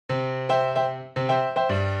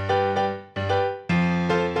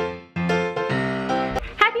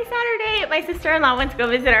my sister-in-law went to go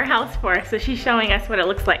visit our house for us, so she's showing us what it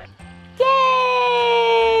looks like. Yay!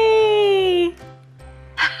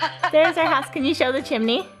 There's our house. Can you show the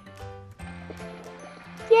chimney?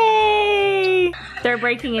 Yay! They're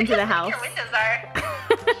breaking into the house. Your windows are.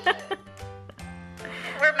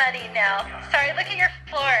 We're muddy now. Sorry, look at your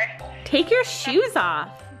floor. Take your shoes off.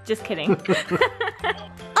 Just kidding.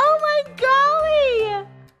 Oh my golly!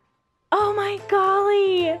 Oh my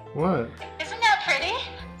golly! What? Isn't that pretty?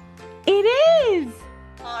 It is!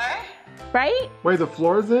 Floor? Right? Wait, the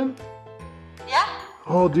floor's in? Yeah.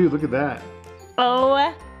 Oh, dude, look at that.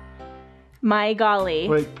 Oh my golly.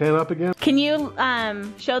 Wait, pan up again. Can you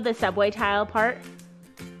show the subway tile part?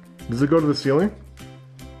 Does it go to the ceiling?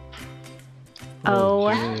 Oh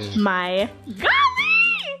my golly!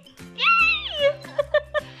 Yay!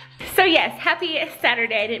 So yes, happy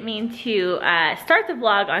Saturday. I didn't mean to start the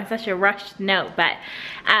vlog on such a rushed note, but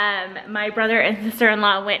my brother and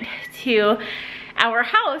sister-in-law went to our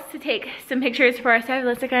house to take some pictures for us.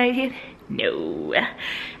 Let's look at it. No.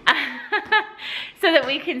 So that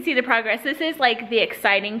we can see the progress. This is like the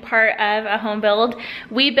exciting part of a home build.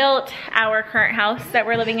 We built our current house that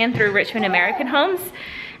we're living in through Richmond American Homes.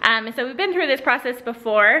 So we've been through this process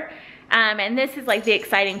before. And this is like the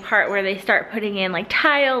exciting part where they start putting in like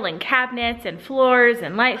tile and cabinets and floors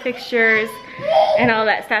and light fixtures and all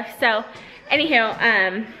that stuff. So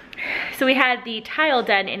anywho, so we had the tile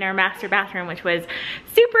done in our master bathroom, which was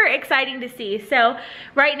super exciting to see. So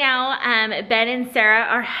right now, Ben and Sarah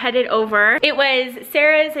are headed over. It was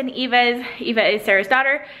Sarah's and Eva's. Eva is Sarah's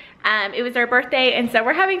daughter. It was their birthday, and so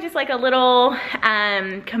we're having just like a little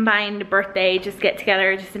combined birthday, just get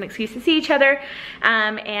together, just an excuse to see each other.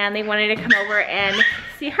 And they wanted to come over and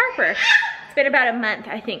see Harper. It's been about a month,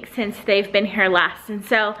 I think, since they've been here last. And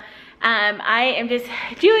so I am just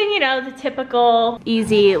doing, you know, the typical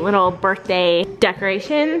easy little birthday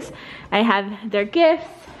decorations. I have their gifts.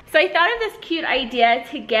 So I thought of this cute idea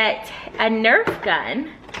to get a Nerf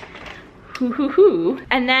gun.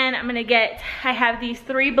 And then I'm gonna get, I have these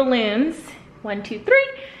 3 balloons, 1, 2, 3.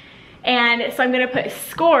 And so I'm gonna put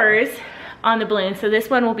scores on the balloons. So this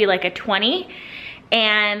one will be like a 20.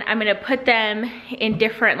 And I'm gonna put them in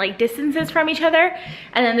different like distances from each other.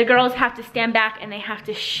 And then the girls have to stand back and they have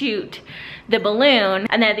to shoot the balloon.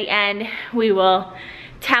 And then at the end, we will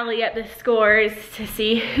tally up the scores to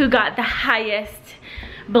see who got the highest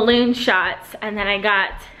balloon shots. And then I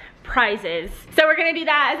got prizes. So we're gonna do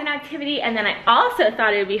that as an activity. And then I also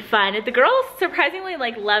thought it would be fun. The girls surprisingly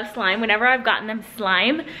like love slime. Whenever I've gotten them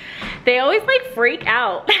slime, they always like freak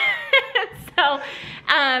out. So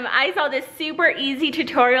I saw this super easy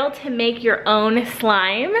tutorial to make your own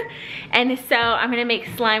slime. And so I'm gonna make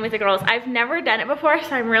slime with the girls. I've never done it before,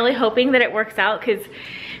 so I'm really hoping that it works out, because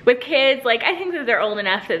with kids, like, I think that they're old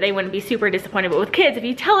enough that they wouldn't be super disappointed. But with kids, if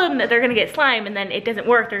you tell them that they're gonna get slime and then it doesn't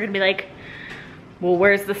work, they're gonna be like, well,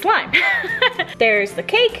 where's the slime? There's the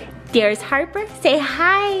cake. There's Harper. Say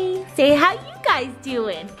hi. Say how you guys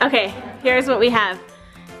doing? Okay, here's what we have.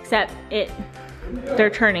 Except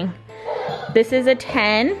they're turning. This is a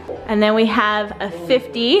 10, and then we have a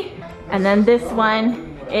 50, and then this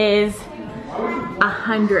one is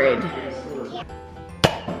 100.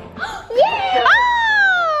 Yeah!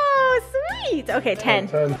 Oh, sweet. Okay, 10.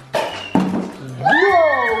 10. Did you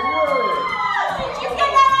get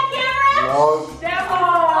that on camera? No.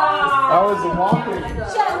 I was walking.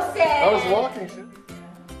 Joseph! I was walking.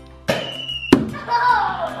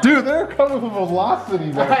 Dude, they're coming with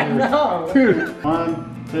velocity back here. I know. Dude.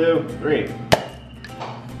 1, 2, 3.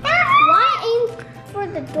 Why aim for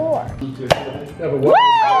the door? Yeah, but what?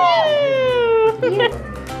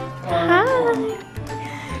 Hi.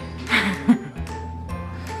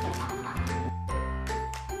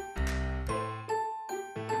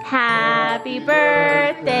 Happy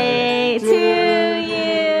birthday to you.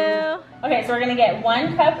 Okay, so we're gonna get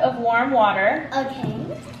 1 cup of warm water. Okay.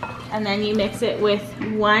 And then you mix it with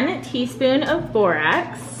 1 teaspoon of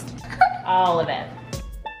borax. All of it.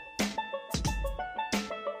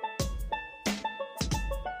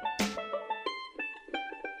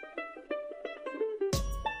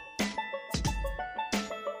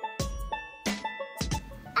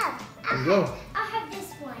 There you go. I'll have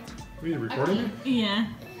this one. Are you recording me? Yeah.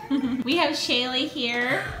 We have Shaylee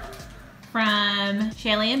here from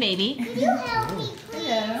Shaylee Baby. Can you help me, please?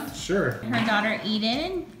 Hello. Sure. Her daughter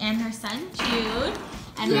Eden and her son Jude.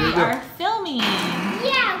 And we There you go. are filming.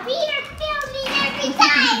 Yeah, we are filming every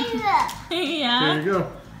time. Yeah. There you go.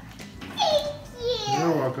 Thank you.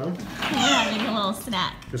 You're welcome. We're having a little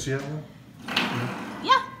snack. Does she have one?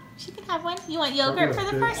 Yeah, she can have one. You want yogurt for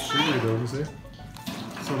the first She time? though, you see? It's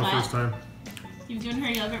not the What? first time. You've given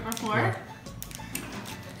her yogurt before?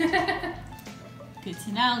 Good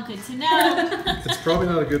to know, good to know. It's probably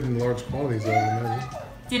not a good in large quantities, I would imagine.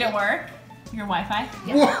 Did it work? Your Wi-Fi?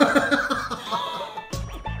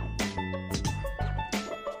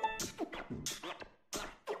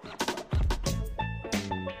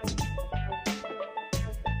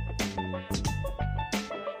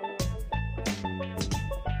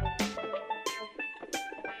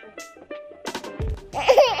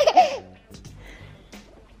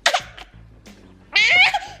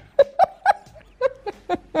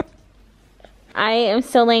 I am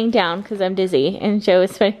still laying down because I'm dizzy, and Joe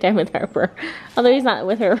is spending time with Harper, although he's not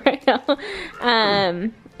with her right now.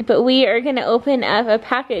 But we are going to open up a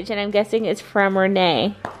package, and I'm guessing it's from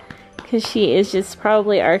Renee, because she is just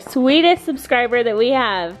probably our sweetest subscriber that we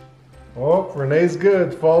have. Oh, Renee's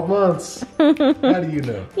good. 12 months. How do you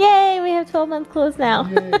know? Yay, we have 12-month clothes now.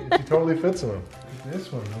 Yay, she totally fits them.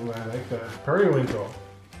 This one, oh, I like that. Periwinkle.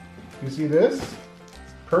 You see this?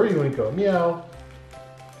 Periwinkle. Meow.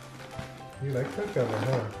 You like that color,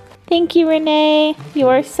 huh? Thank you, Renee. Okay. You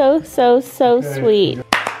are so sweet.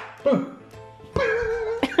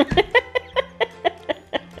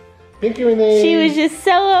 Thank you, Renee. She was just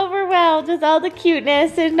so overwhelmed with all the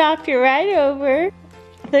cuteness and knocked her right over.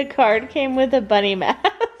 The card came with a bunny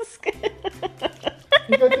mask.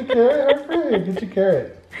 You got the carrot, Harper? Get your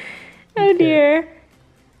carrot. Oh dear.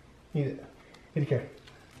 Eat it. Eat a carrot.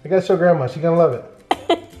 I gotta show Grandma. She's gonna love it.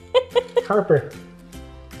 Harper.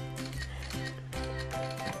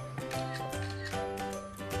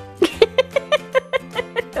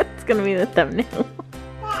 That's gonna be the thumbnail.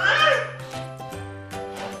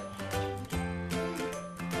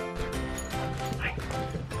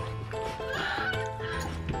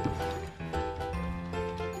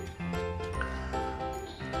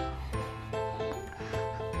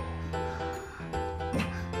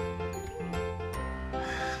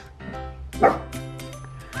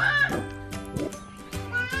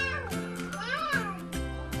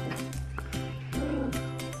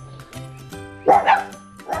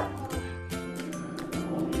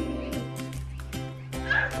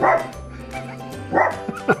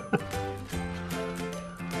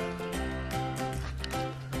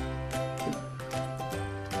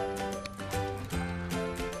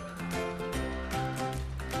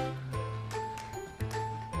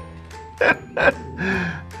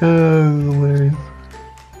 Hilarious.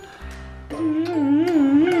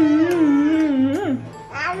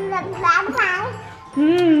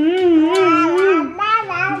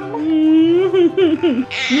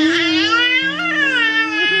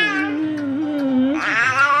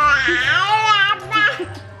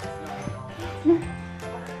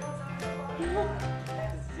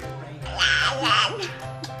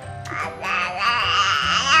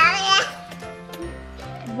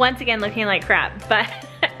 Once again looking like crap, but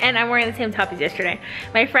and I'm wearing the same top as yesterday.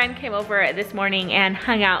 My friend came over this morning and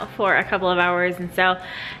hung out for a couple of hours, and so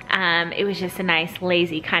it was just a nice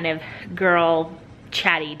lazy kind of girl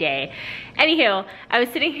chatty day. Anywho, I was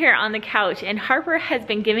sitting here on the couch, and Harper has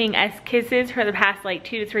been giving us kisses for the past like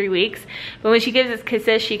 2 to 3 weeks, but when she gives us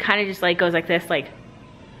kisses, she kind of just like goes like this, like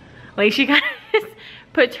she kind of just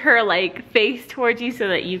puts her like face towards you so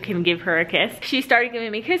that you can give her a kiss. She started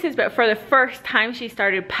giving me kisses, but for the first time she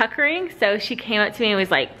started puckering. So she came up to me and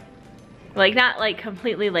was like not like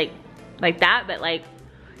completely like that, but like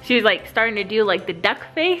she was like starting to do like the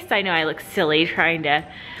duck face. I know I look silly trying to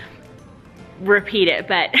repeat it,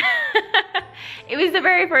 but it was the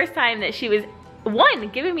very first time that she was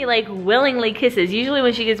giving me like willingly kisses. Usually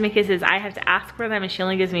when she gives me kisses, I have to ask for them, and she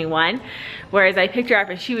only gives me one. Whereas I picked her up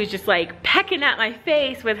and she was just like pecking at my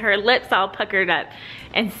face with her lips all puckered up.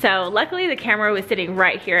 And so luckily the camera was sitting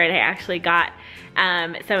right here, and I actually got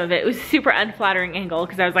some of it. It was a super unflattering angle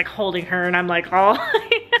because I was like holding her and I'm like all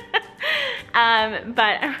but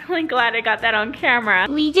I'm really glad I got that on camera.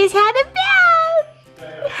 We just had a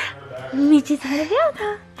bath. We just had a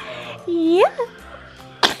bath. Yeah.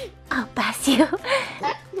 I'll pass you.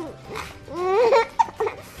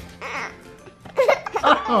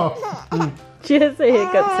 Oh. Just the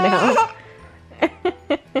hiccups now.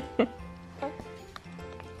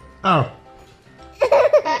 Oh.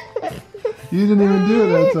 You didn't even do it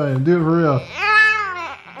that time. Do it for real.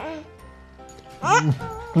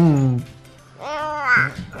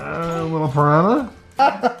 Little piranha.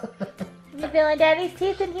 You feeling Daddy's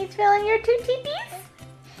teeth and he's feeling your 2 teethies?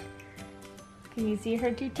 Can you see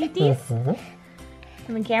her 2 teethies?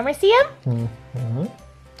 Can the camera see them?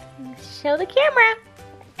 Show the camera.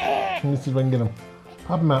 Let me see if I can get them.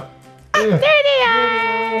 Pop them out. There they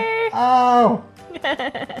are. Oh.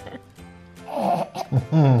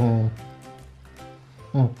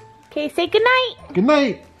 Okay, say goodnight. Good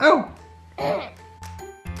night. Oh.